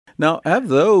Now, have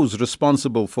those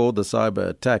responsible for the cyber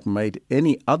attack made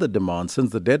any other demands since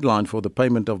the deadline for the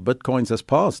payment of bitcoins has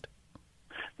passed?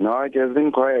 No, it has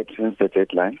been quiet since the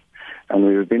deadline. And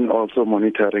we've been also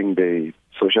monitoring the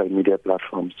social media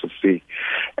platforms to see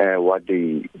what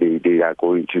they are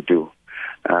going to do.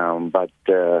 But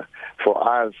for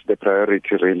us, the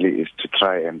priority really is to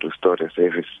try and restore the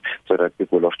service so that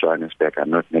people of Johannesburg are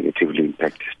not negatively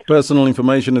impacted. Personal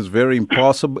information is very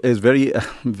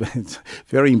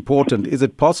very important. Is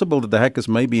it possible that the hackers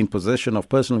may be in possession of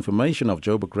personal information of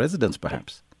Joburg residents,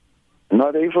 perhaps?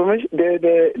 No, the information,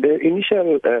 the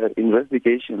initial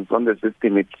investigations on the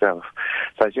system itself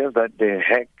suggest that the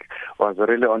hack was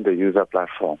really on the user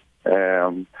platform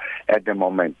at the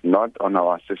moment, not on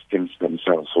our systems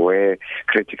themselves, where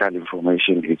critical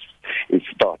information is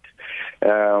stored.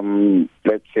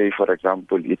 Let's say, for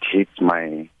example, it hits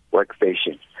my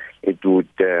workstation. It would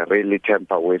really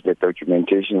tamper with the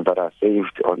documentation that are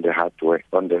saved on the hardware,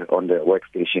 on the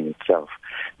workstation itself,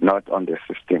 not on the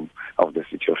system of the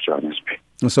city of Johannesburg.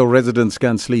 So residents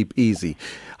can sleep easy.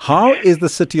 How is the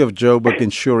city of Joburg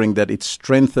ensuring that it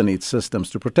strengthens its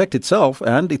systems to protect itself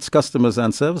and its customers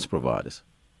and service providers?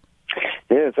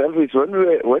 Yes, Elvis,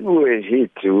 when we were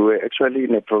hit, we were actually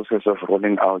in the process of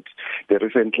rolling out the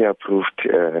recently approved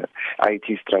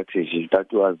IT strategy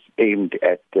that was aimed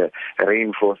at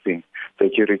reinforcing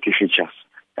security features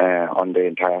on the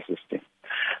entire system.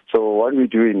 So what we're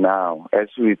doing now, as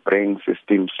we bring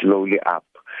systems slowly up,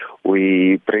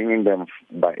 we bringing them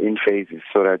in phases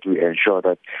so that we ensure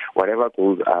that whatever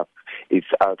goes up is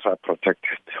ultra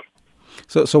protected.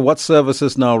 So what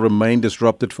services now remain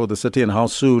disrupted for the city, and how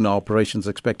soon are operations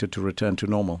expected to return to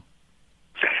normal?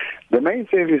 The main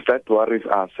service that worries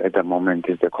us at the moment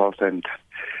is the call center,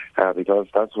 because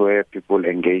that's where people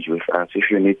engage with us.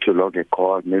 If you need to log a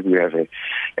call, maybe you have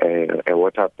a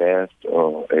water burst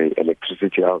or a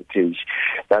electricity outage,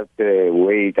 that's the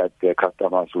way that the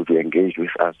customers would engage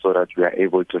with us so that we are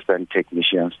able to send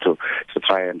technicians to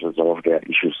try and resolve their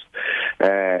issues.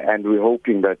 And we're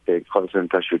hoping that the call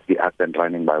center should be up and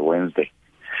running by Wednesday.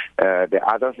 The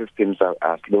other systems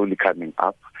are slowly coming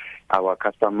up. Our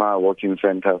customer working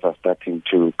centers are starting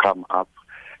to come up.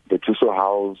 The Tuso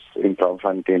House in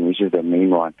Bloemfontein, which is the main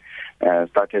one,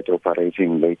 started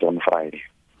operating late on Friday.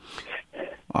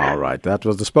 All right. That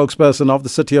was the spokesperson of the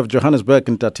city of Johannesburg,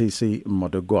 Ntatisi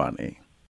Modogwane.